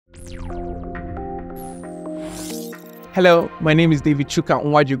Hello, my name is David Chuka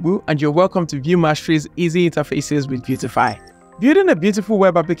Nwajigbu, and you're welcome to Vue Mastery's Easy Interfaces with Vuetify. Building a beautiful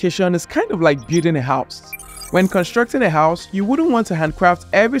web application is kind of like building a house. When constructing a house, you wouldn't want to handcraft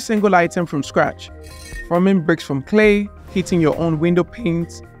every single item from scratch. Forming bricks from clay, heating your own window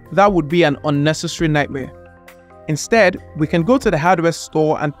panes, that would be an unnecessary nightmare. Instead, we can go to the hardware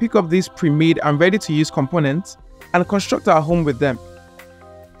store and pick up these pre-made and ready-to-use components and construct our home with them.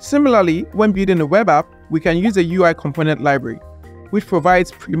 Similarly, when building a web app, we can use a UI component library, which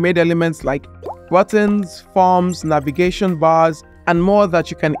provides pre-made elements like buttons, forms, navigation bars, and more that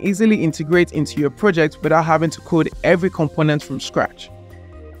you can easily integrate into your project without having to code every component from scratch.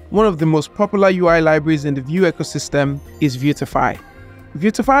 One of the most popular UI libraries in the Vue ecosystem is Vuetify.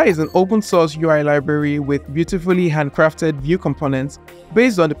 Vuetify is an open source UI library with beautifully handcrafted Vue components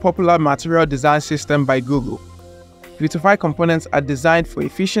based on the popular material design system by Google. Vuetify components are designed for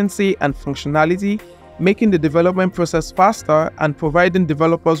efficiency and functionality, making the development process faster and providing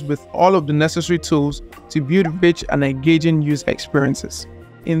developers with all of the necessary tools to build rich and engaging user experiences.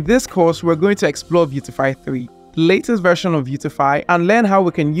 In this course, we're going to explore Vuetify 3, the latest version of Vuetify, and learn how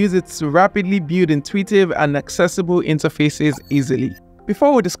we can use it to rapidly build intuitive and accessible interfaces easily.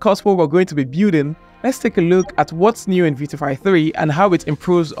 Before we discuss what we're going to be building, let's take a look at what's new in Vuetify 3 and how it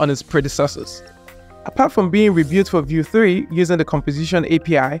improves on its predecessors. Apart from being rebuilt for Vue 3 using the Composition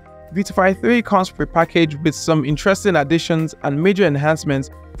API, Vuetify 3 comes prepackaged with some interesting additions and major enhancements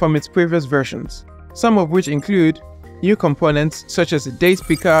from its previous versions, some of which include new components such as the date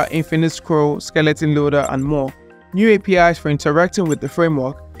picker, infinite scroll, skeleton loader, and more, new APIs for interacting with the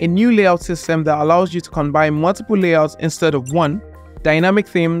framework, a new layout system that allows you to combine multiple layouts instead of one, dynamic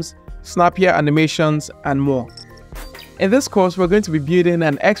themes, snappier animations, and more. In this course, we're going to be building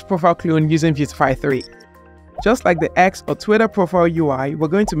an X profile clone using Vuetify 3. Just like the X or Twitter profile UI, we're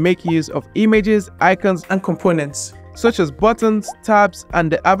going to make use of images, icons, and components, such as buttons, tabs,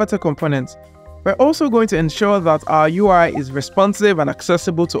 and the avatar components. We're also going to ensure that our UI is responsive and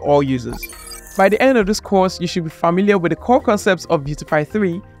accessible to all users. By the end of this course, you should be familiar with the core concepts of Vuetify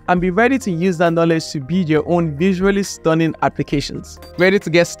 3 and be ready to use that knowledge to build your own visually stunning applications. Ready to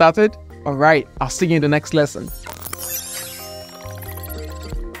get started? Alright, I'll see you in the next lesson.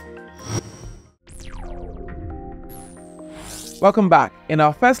 Welcome back. In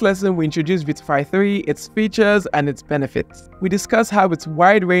our first lesson, we introduced Vuetify 3, its features, and its benefits. We discussed how its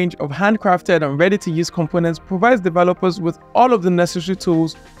wide range of handcrafted and ready-to-use components provides developers with all of the necessary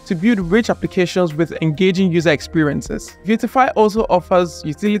tools to build rich applications with engaging user experiences. Vuetify also offers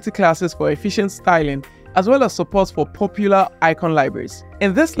utility classes for efficient styling, as well as support for popular icon libraries.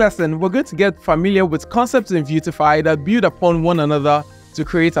 In this lesson, we're going to get familiar with concepts in Vuetify that build upon one another to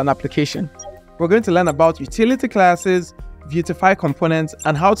create an application. We're going to learn about utility classes, Vuetify components,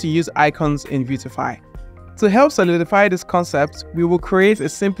 and how to use icons in Vuetify. To help solidify this concept, we will create a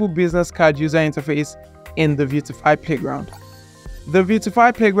simple business card user interface in the Vuetify Playground. The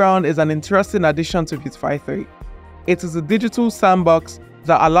Vuetify Playground is an interesting addition to Vuetify 3. It is a digital sandbox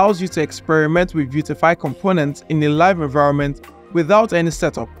that allows you to experiment with Vuetify components in a live environment without any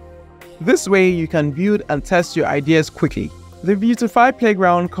setup. This way, you can build and test your ideas quickly. The Vuetify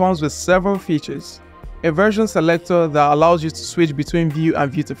Playground comes with several features. A version selector that allows you to switch between Vue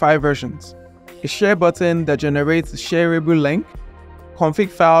and Vuetify versions, a share button that generates a shareable link,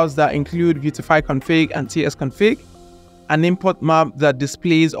 config files that include Vuetify config and tsconfig, an import map that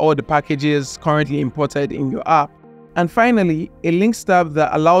displays all the packages currently imported in your app, and finally, a links tab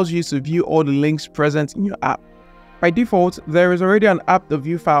that allows you to view all the links present in your app. By default, there is already an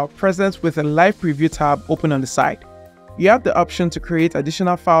app.vue file present with a live preview tab open on the side. You have the option to create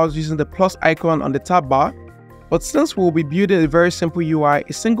additional files using the plus icon on the tab bar, but since we'll be building a very simple UI,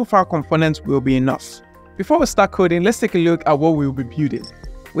 a single file component will be enough. Before we start coding, let's take a look at what we'll be building.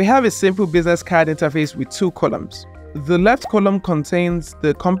 We have a simple business card interface with two columns. The left column contains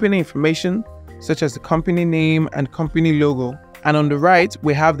the company information, such as the company name and company logo, and on the right,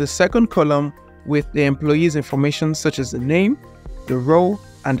 we have the second column with the employee's information, such as the name, the role,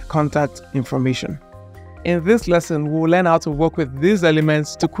 and contact information. In this lesson, we'll learn how to work with these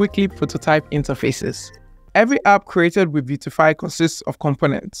elements to quickly prototype interfaces. Every app created with Vuetify consists of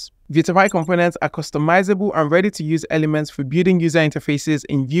components. Vuetify components are customizable and ready-to-use elements for building user interfaces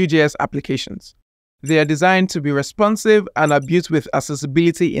in Vue.js applications. They are designed to be responsive and are built with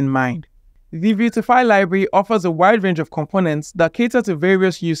accessibility in mind. The Vuetify library offers a wide range of components that cater to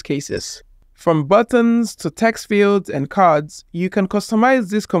various use cases. From buttons to text fields and cards, you can customize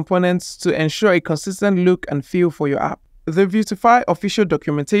these components to ensure a consistent look and feel for your app. The Vuetify official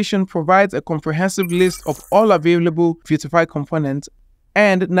documentation provides a comprehensive list of all available Vuetify components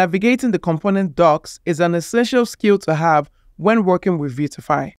And navigating the component docs is an essential skill to have when working with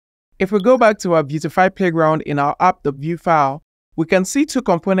Vuetify. If we go back to our Vuetify playground in our app.vue file, we can see two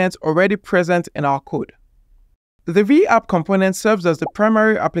components already present in our code. The Vue app component serves as the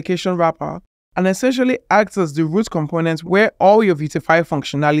primary application wrapper and essentially acts as the root component where all your Vuetify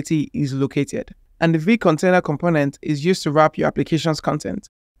functionality is located. And the Vue container component is used to wrap your application's content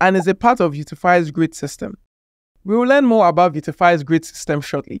and is a part of Vuetify's grid system. We will learn more about Vuetify's grid system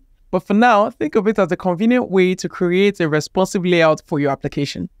shortly, but for now, think of it as a convenient way to create a responsive layout for your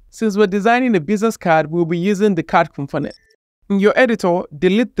application. Since we're designing a business card, we'll be using the card component. In your editor,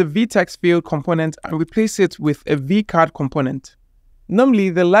 delete the Vue text field component and replace it with a Vue card component. Normally,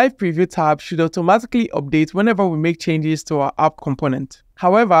 the live preview tab should automatically update whenever we make changes to our app component.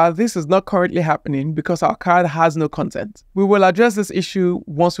 However, this is not currently happening because our card has no content. We will address this issue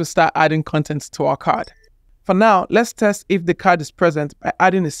once we start adding content to our card. For now, let's test if the card is present by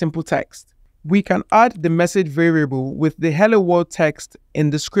adding a simple text. We can add the message variable with the hello world text in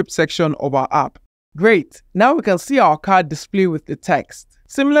the script section of our app. Great! Now we can see our card display with the text.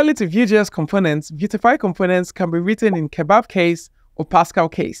 Similarly to Vue.js components, Vuetify components can be written in kebab case or Pascal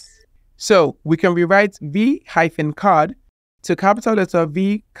case. So we can rewrite v-card to capital letter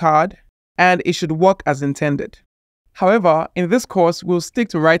V card, and it should work as intended. However, in this course, we'll stick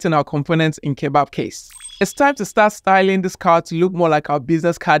to writing our components in kebab case. It's time to start styling this card to look more like our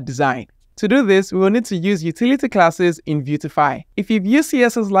business card design. To do this, we will need to use utility classes in Vuetify. If you've used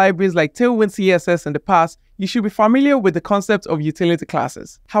CSS libraries like Tailwind CSS in the past, you should be familiar with the concept of utility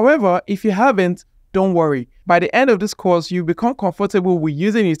classes. However, if you haven't, don't worry. By the end of this course, you'll become comfortable with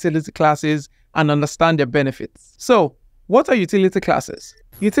using utility classes and understand their benefits. So, what are utility classes?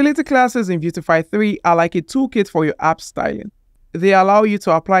 Utility classes in Vuetify 3 are like a toolkit for your app styling. They allow you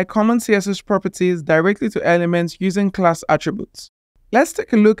to apply common CSS properties directly to elements using class attributes. Let's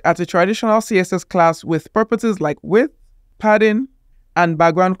take a look at a traditional CSS class with properties like width, padding, and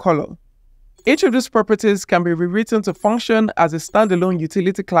background color. Each of these properties can be rewritten to function as a standalone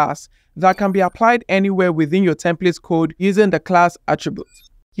utility class that can be applied anywhere within your template code using the class attribute.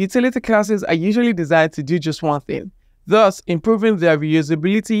 Utility classes are usually designed to do just one thing, thus improving their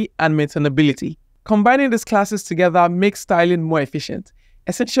reusability and maintainability. Combining these classes together makes styling more efficient,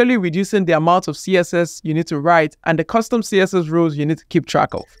 essentially reducing the amount of CSS you need to write and the custom CSS rules you need to keep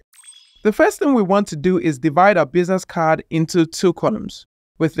track of. The first thing we want to do is divide our business card into two columns,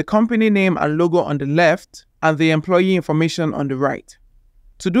 with the company name and logo on the left and the employee information on the right.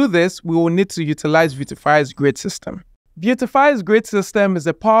 To do this, we will need to utilize Vuetify's grid system. Vuetify's grid system is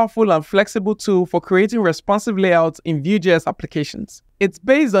a powerful and flexible tool for creating responsive layouts in Vue.js applications. It's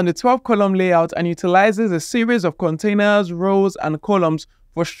based on the 12-column layout and utilizes a series of containers, rows, and columns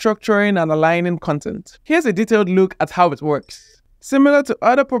for structuring and aligning content. Here's a detailed look at how it works. Similar to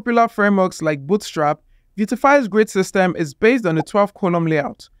other popular frameworks like Bootstrap, Vuetify's grid system is based on a 12-column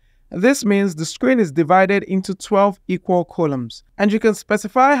layout. This means the screen is divided into 12 equal columns, and you can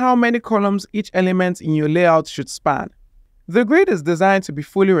specify how many columns each element in your layout should span. The grid is designed to be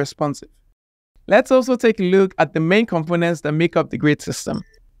fully responsive. Let's also take a look at the main components that make up the grid system.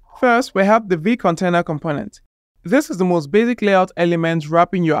 First, we have the Vue container component. This is the most basic layout element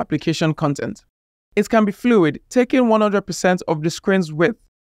wrapping your application content. It can be fluid, taking 100% of the screen's width,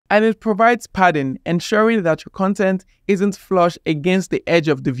 and it provides padding, ensuring that your content isn't flush against the edge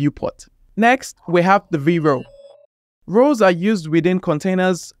of the viewport. Next, we have the Vue row. Rows are used within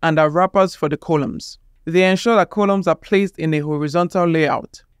containers and are wrappers for the columns. They ensure that columns are placed in a horizontal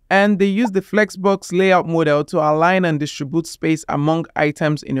layout, and they use the Flexbox layout model to align and distribute space among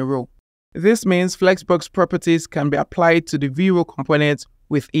items in a row. This means Flexbox properties can be applied to the Vue row component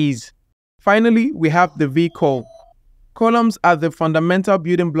with ease. Finally, we have the Vue call. Columns are the fundamental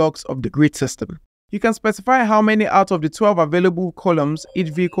building blocks of the grid system. You can specify how many out of the 12 available columns each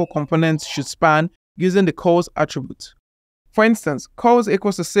Vue call component should span using the calls attribute. For instance, calls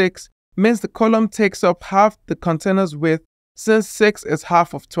equals to 6 means the column takes up half the container's width, since 6 is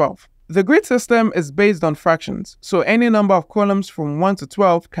half of 12. The grid system is based on fractions, so any number of columns from 1 to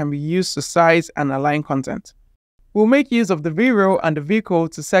 12 can be used to size and align content. We'll make use of the Vue row and the Vue call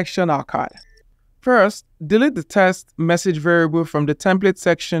to section our card. First, delete the test message variable from the template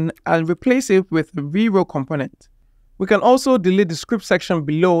section and replace it with the Vue row component. We can also delete the script section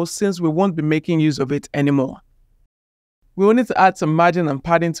below since we won't be making use of it anymore. We will need to add some margin and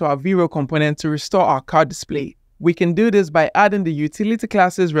padding to our Vue row component to restore our card display. We can do this by adding the utility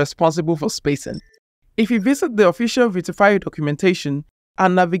classes responsible for spacing. If you visit the official Vuetify documentation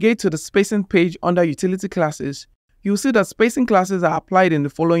and navigate to the spacing page under utility classes, you'll see that spacing classes are applied in the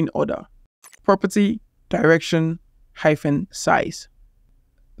following order: property, direction, -size.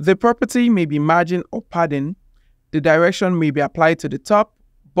 The property may be margin or padding. The direction may be applied to the top,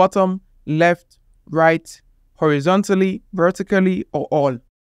 bottom, left, right, horizontally, vertically, or all.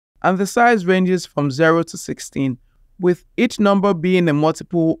 And the size ranges from 0 to 16, with each number being a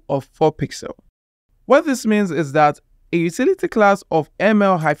multiple of 4 pixels. What this means is that a utility class of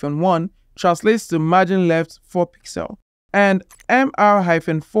ml-1 translates to margin left 4 pixels, and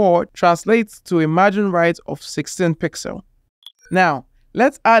mr-4 translates to a margin right of 16 pixels. Now,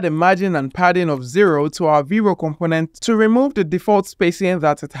 let's add a margin and padding of 0 to our Vue component to remove the default spacing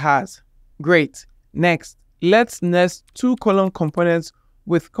that it has. Great. Next, let's nest two column components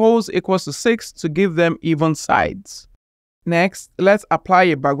with cols equals to 6 to give them even sides. Next, let's apply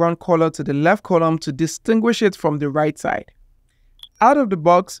a background color to the left column to distinguish it from the right side. Out of the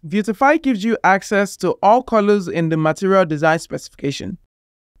box, Vuetify gives you access to all colors in the material design specification.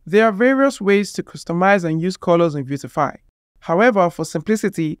 There are various ways to customize and use colors in Vuetify. However, for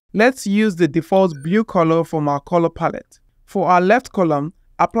simplicity, let's use the default blue color from our color palette. For our left column,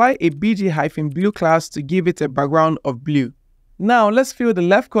 apply a bg-blue class to give it a background of blue. Now, let's fill the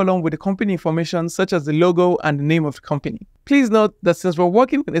left column with the company information such as the logo and the name of the company. Please note that since we're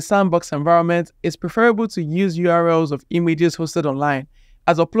working in a sandbox environment, it's preferable to use URLs of images hosted online,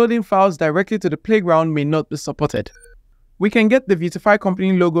 as uploading files directly to the playground may not be supported. We can get the Vuetify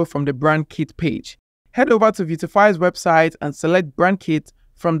company logo from the brand kit page. Head over to Vuetify's website and select brand kit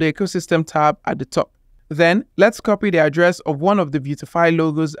from the ecosystem tab at the top. Then, let's copy the address of one of the Vuetify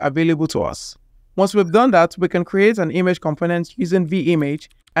logos available to us. Once we've done that, we can create an image component using vimage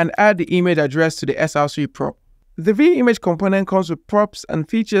and add the image address to the src prop. The vimage component comes with props and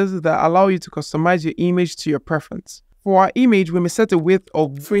features that allow you to customize your image to your preference. For our image, we may set a width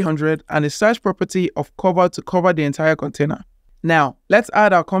of 300 and a size property of cover to cover the entire container. Now, let's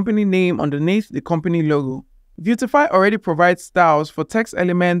add our company name underneath the company logo. Vuetify already provides styles for text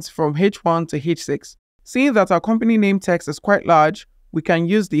elements from H1 to H6. Seeing that our company name text is quite large, we can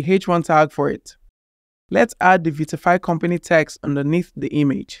use the H1 tag for it. Let's add the Vuetify company text underneath the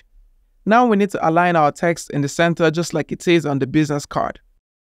image. Now we need to align our text in the center just like it says on the business card.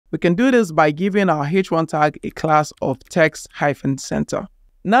 We can do this by giving our H1 tag a class of text-center.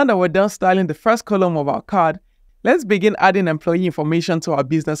 Now that we're done styling the first column of our card, let's begin adding employee information to our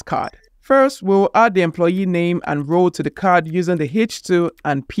business card. First, we will add the employee name and role to the card using the H2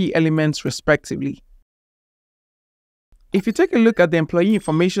 and P elements respectively. If you take a look at the employee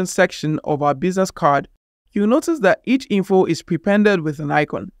information section of our business card, you'll notice that each info is prepended with an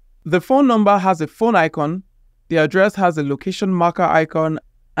icon. The phone number has a phone icon, the address has a location marker icon,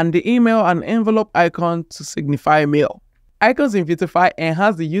 and the email and envelope icon to signify mail. Icons in Vuetify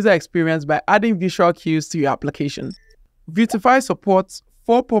enhance the user experience by adding visual cues to your application. Vuetify supports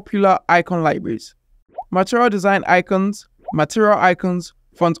 4 popular icon libraries: Material Design Icons, Material Icons,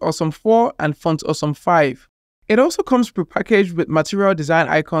 Font Awesome 4, and Font Awesome 5. It also comes prepackaged with Material Design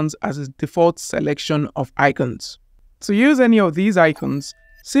Icons as its default selection of icons. To use any of these icons,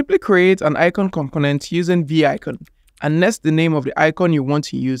 simply create an icon component using vicon and nest the name of the icon you want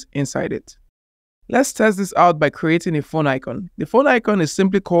to use inside it. Let's test this out by creating a phone icon. The phone icon is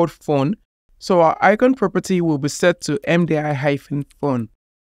simply called phone, so our icon property will be set to mdi-phone.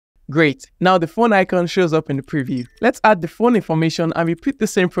 Great, now the phone icon shows up in the preview. Let's add the phone information and repeat the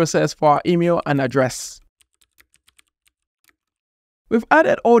same process for our email and address. We've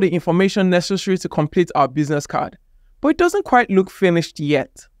added all the information necessary to complete our business card, but it doesn't quite look finished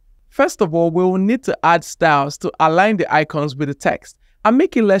yet. First of all, we will need to add styles to align the icons with the text and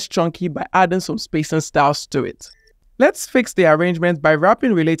make it less chunky by adding some spacing styles to it. Let's fix the arrangement by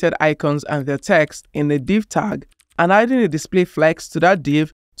wrapping related icons and their text in a div tag and adding a display flex to that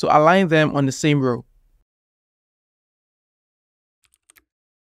div to align them on the same row.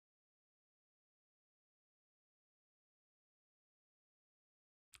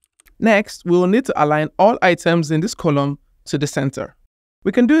 Next, we will need to align all items in this column to the center.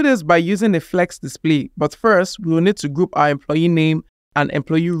 We can do this by using a flex display, but first, we will need to group our employee name and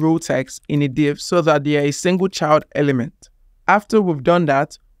employee role text in a div so that they are a single child element. After we've done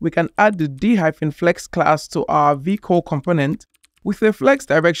that, we can add the d-flex class to our vcol component with a flex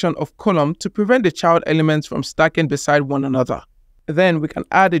direction of column to prevent the child elements from stacking beside one another. Then we can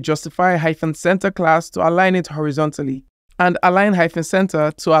add a justify-center class to align it horizontally, and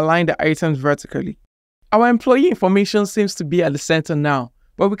align-center to align the items vertically. Our employee information seems to be at the center now,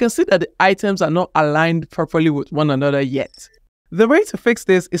 but we can see that the items are not aligned properly with one another yet. The way to fix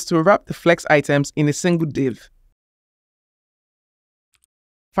this is to wrap the flex items in a single div.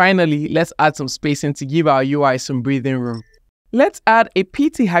 Finally, let's add some spacing to give our UI some breathing room. Let's add a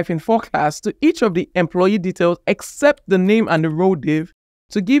pt-4 class to each of the employee details except the name and the role div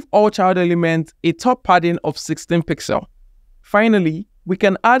to give all child elements a top padding of 16 pixels. Finally, we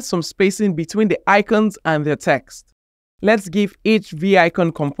can add some spacing between the icons and their text. Let's give each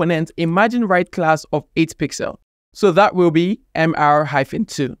VIcon component a margin right class of 8 pixels. So that will be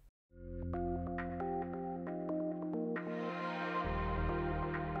MR-2.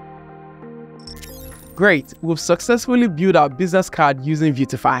 Great, we've successfully built our business card using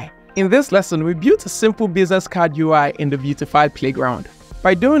Vuetify. In this lesson, we built a simple business card UI in the Vuetify playground.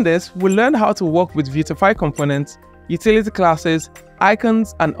 By doing this, we'll learn how to work with Vuetify components, utility classes,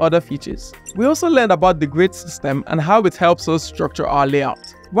 icons, and other features. We also learned about the grid system and how it helps us structure our layout.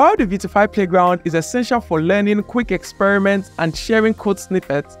 While the Vuetify playground is essential for learning quick experiments and sharing code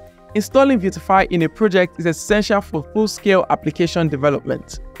snippets, installing Vuetify in a project is essential for full-scale application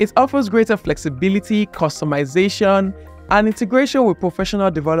development. It offers greater flexibility, customization, and integration with professional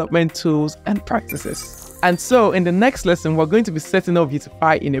development tools and practices. And so, in the next lesson, we're going to be setting up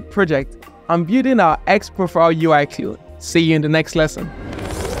Vuetify in a project and building our X-Profile UI clone. See you in the next lesson.